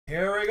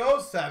Here we go,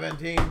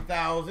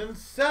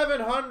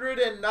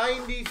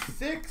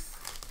 17,796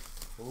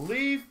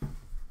 Leaf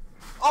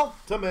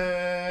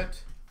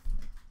Ultimate.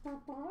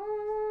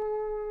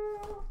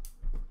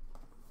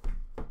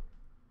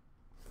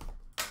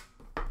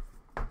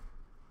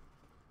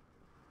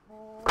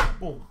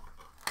 Boom.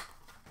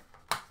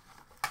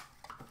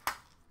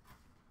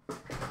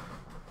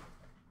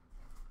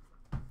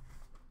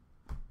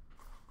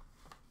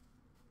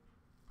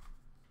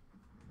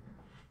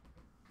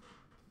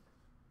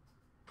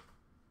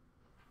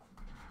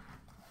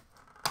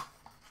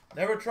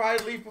 Never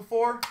tried Leaf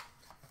before?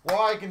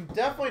 Well, I can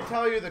definitely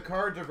tell you the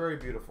cards are very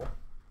beautiful.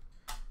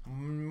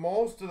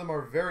 Most of them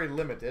are very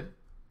limited.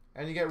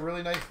 And you get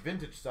really nice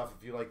vintage stuff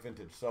if you like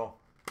vintage. So,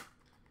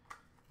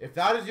 if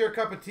that is your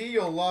cup of tea,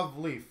 you'll love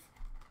Leaf.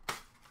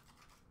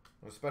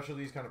 Especially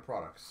these kind of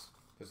products.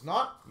 If it's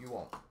not, you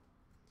won't.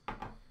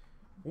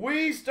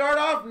 We start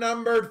off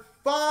numbered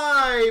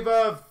 5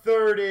 of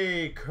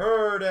 30.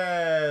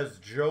 Curtis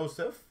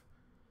Joseph.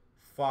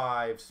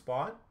 5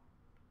 spot.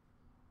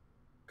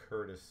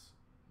 Curtis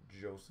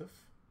Joseph.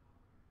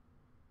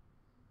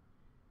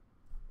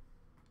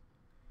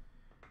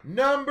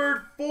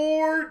 Numbered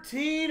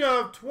 14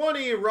 of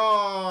 20,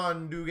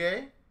 Ron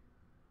Duguay.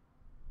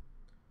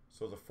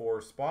 So the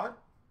 4 spot.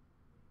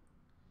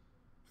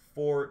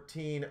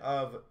 14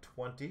 of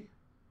 20.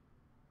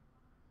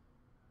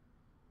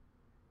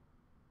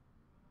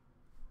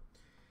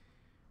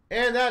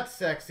 And that's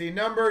sexy.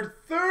 Numbered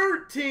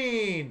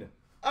 13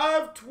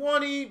 of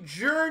 20,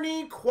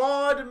 Journey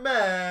Quad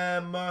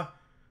Mem.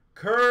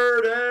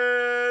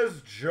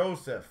 Curtis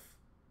Joseph.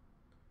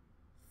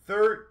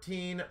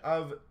 13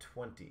 of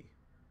 20.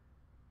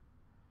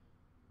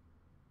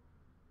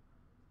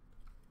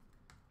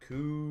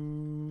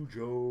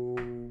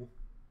 Cujo.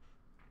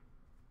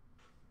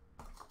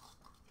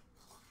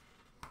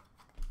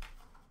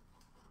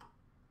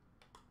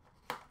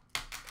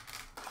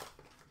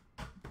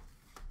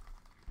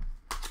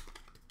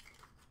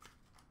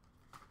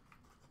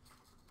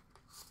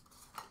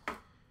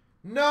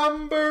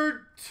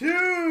 Number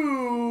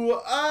 2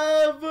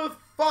 of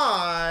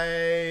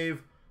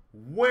 5,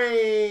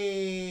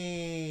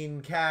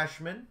 Wayne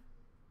Cashman.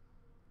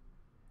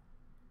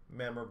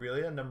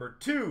 Memorabilia, number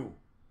 2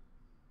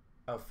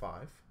 of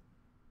 5.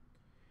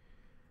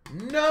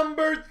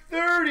 Number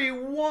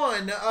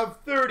 31 of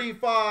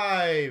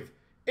 35,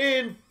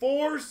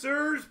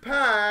 Enforcers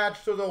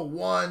patch to the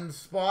 1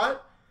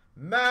 spot,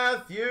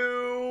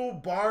 Matthew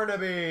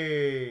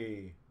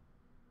Barnaby.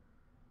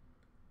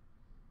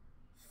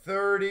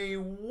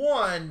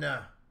 31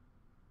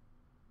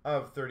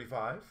 of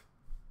 35.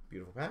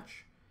 Beautiful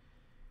patch.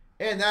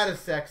 And that is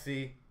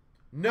sexy.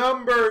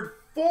 Numbered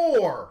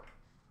 4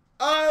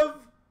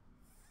 of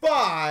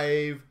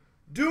 5.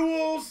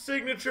 Dual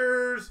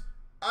signatures.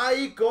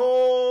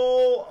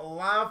 Eichel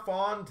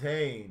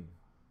LaFontaine.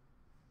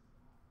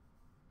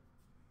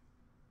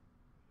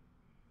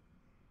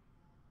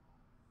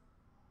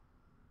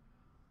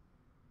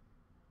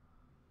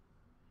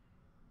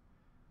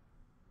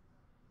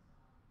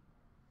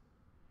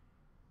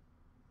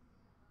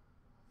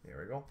 There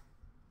we go.